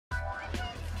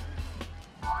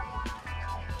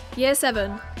Year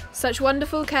 7. Such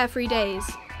wonderful, carefree days,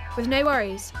 with no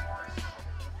worries.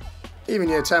 Even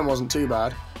Year 10 wasn't too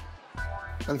bad,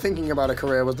 and thinking about a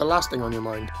career was the last thing on your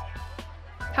mind.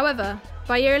 However,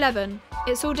 by Year 11,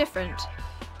 it's all different.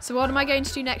 So what am I going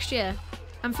to do next year?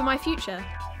 And for my future?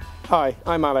 Hi,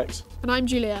 I'm Alex. And I'm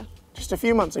Julia. Just a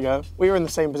few months ago, we were in the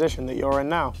same position that you're in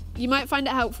now. You might find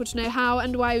it helpful to know how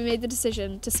and why we made the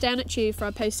decision to stay on at TUE for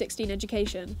our post-16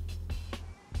 education.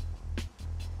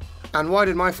 And why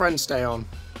did my friends stay on?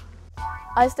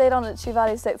 I stayed on at TUE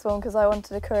Valley Sixth Form because I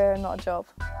wanted a career and not a job.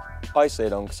 I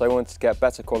stayed on because I wanted to get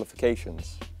better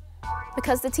qualifications.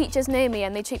 Because the teachers know me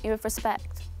and they treat me with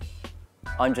respect.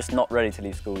 I'm just not ready to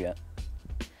leave school yet.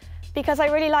 Because I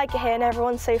really like it here and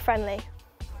everyone's so friendly.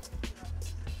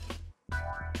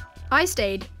 I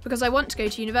stayed because I want to go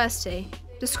to university.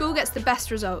 The school gets the best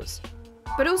results.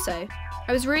 But also,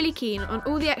 I was really keen on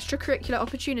all the extracurricular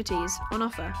opportunities on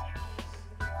offer.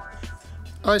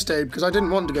 I stayed because I didn't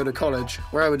want to go to college,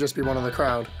 where I would just be one of the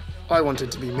crowd. I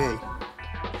wanted to be me.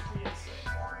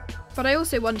 But I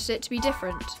also wanted it to be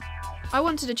different. I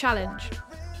wanted a challenge.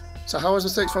 So how is the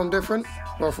sixth form different?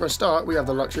 Well, for a start, we have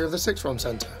the luxury of the sixth form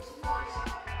centre.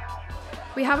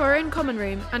 We have our own common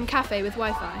room and cafe with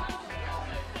Wi-Fi.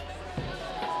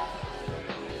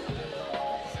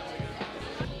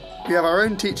 We have our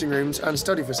own teaching rooms and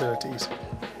study facilities.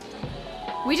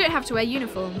 We don't have to wear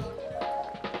uniform.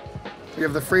 We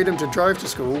have the freedom to drive to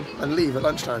school and leave at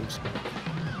lunchtimes.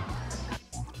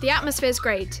 The atmosphere's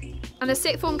great, and the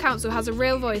sixth form council has a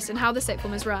real voice in how the sixth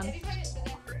form is run.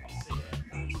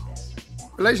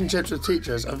 Relationships with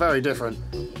teachers are very different.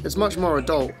 It's much more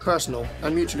adult, personal,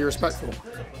 and mutually respectful.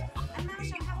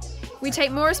 We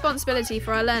take more responsibility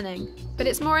for our learning, but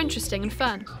it's more interesting and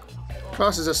fun.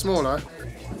 Classes are smaller.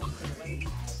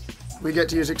 We get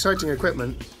to use exciting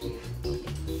equipment.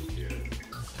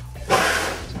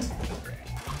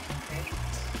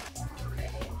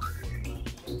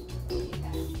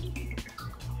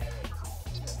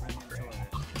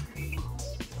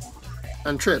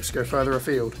 And trips go further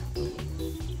afield.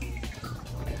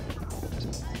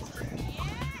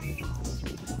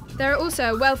 There are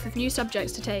also a wealth of new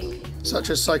subjects to take. Such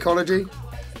as psychology,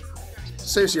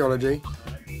 sociology,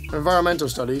 environmental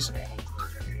studies,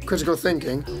 critical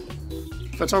thinking,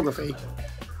 photography,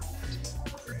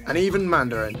 and even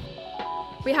Mandarin.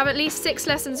 We have at least 6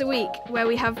 lessons a week where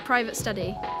we have private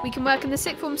study. We can work in the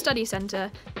sixth form study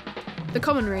centre, the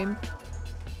common room,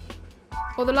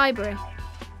 or the library.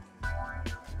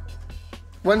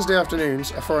 Wednesday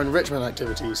afternoons are for enrichment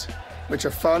activities, which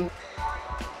are fun,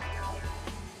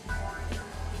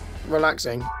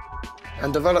 relaxing,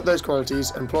 and develop those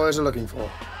qualities employers are looking for.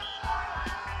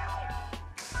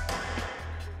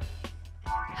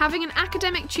 Having an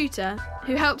academic tutor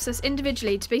who helps us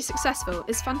individually to be successful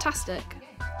is fantastic.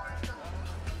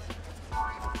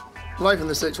 Life in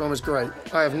the sixth form is great.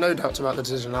 I have no doubts about the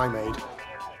decision I made.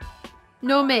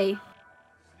 Nor me.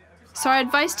 So our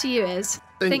advice to you is,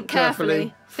 think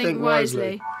carefully, think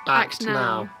wisely, act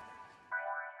now.